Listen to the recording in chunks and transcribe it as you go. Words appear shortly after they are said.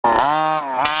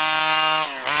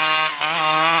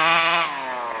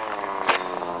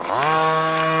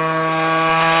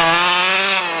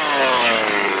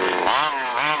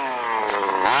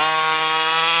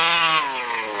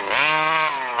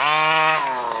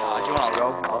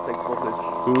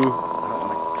So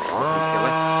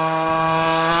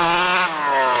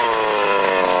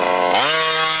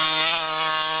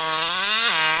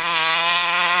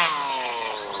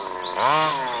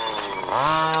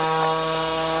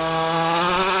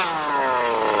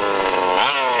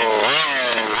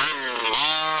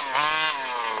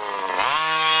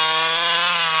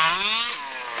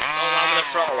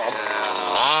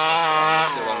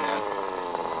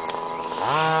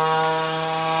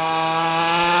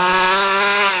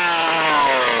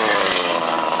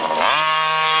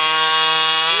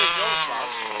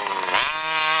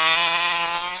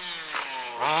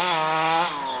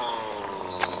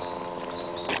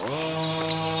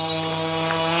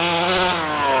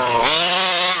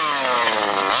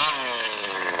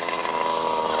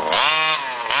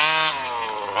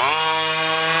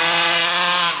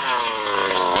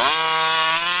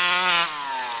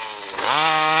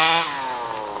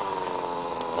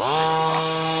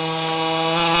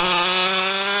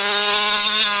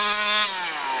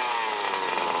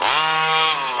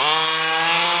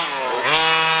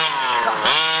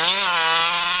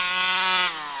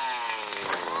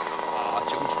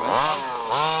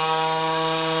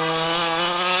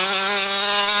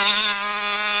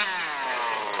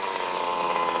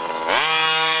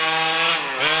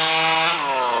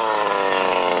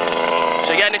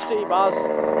you're getting a tea, Baz?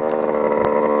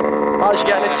 Baz, you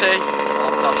getting a tea?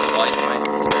 That's the life, mate.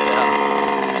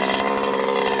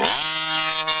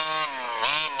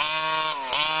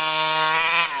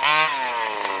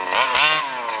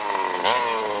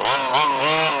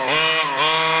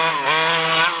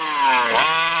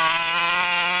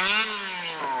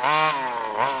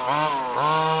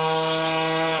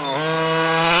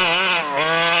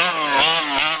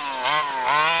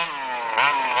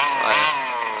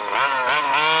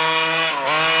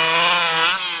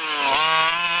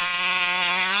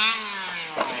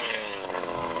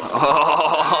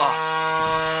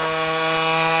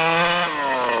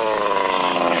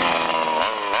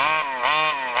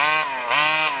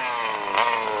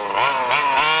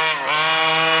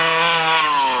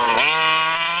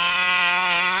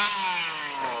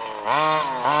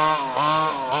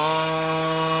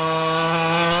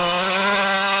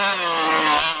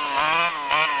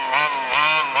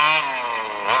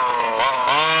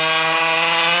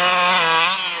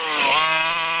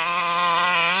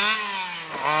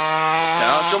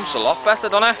 Jumps a lot better,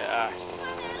 doesn't it? Yeah.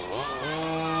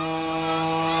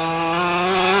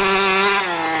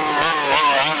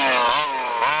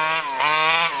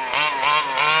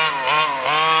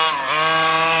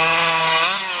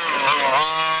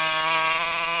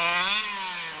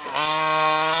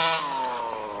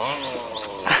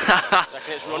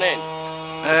 Reckon it's running?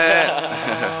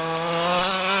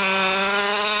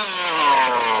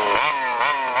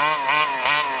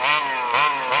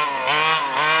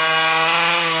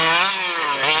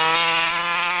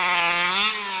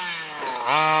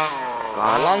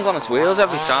 It lands on its wheels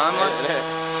every time, like.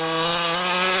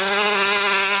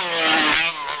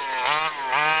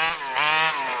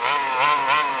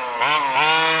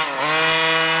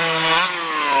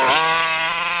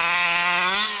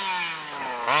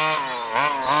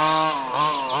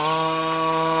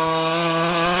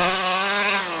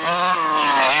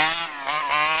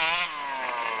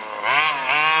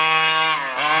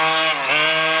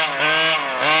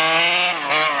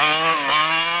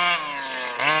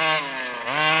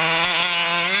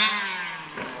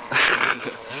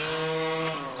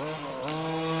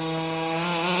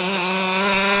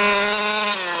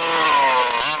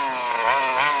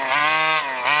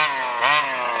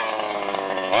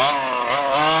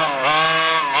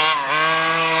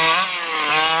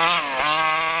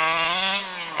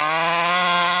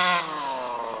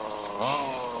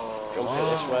 Jump it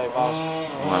this way, Baz.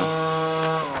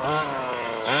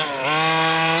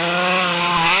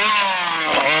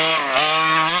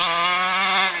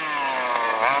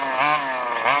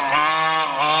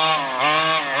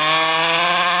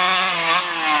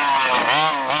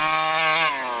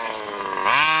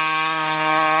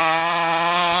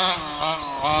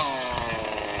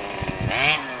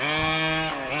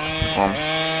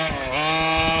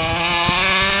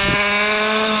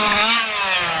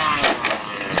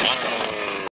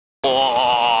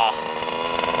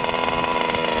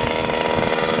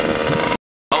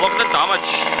 Look at the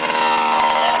damage.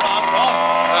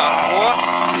 What?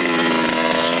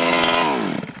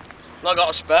 Not got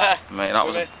a spare. Mate, that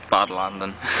was a bad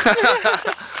landing.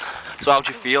 So how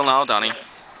do you feel now, Danny?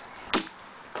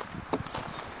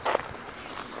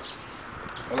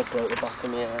 I'm gonna broke the back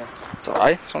in the air. It's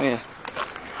alright, it's only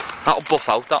that'll buff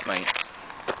out that, mate.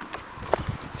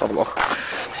 Let's have a look.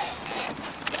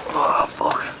 Oh,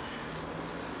 fuck.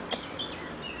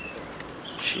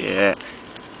 Shit.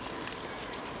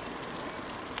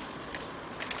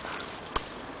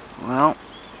 Well,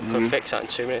 Could fix that in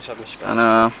 2 minutes, have me spare. I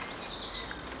know.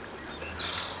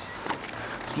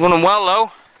 It's running well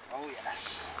though. Oh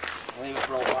yes. Leave it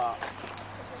for all that.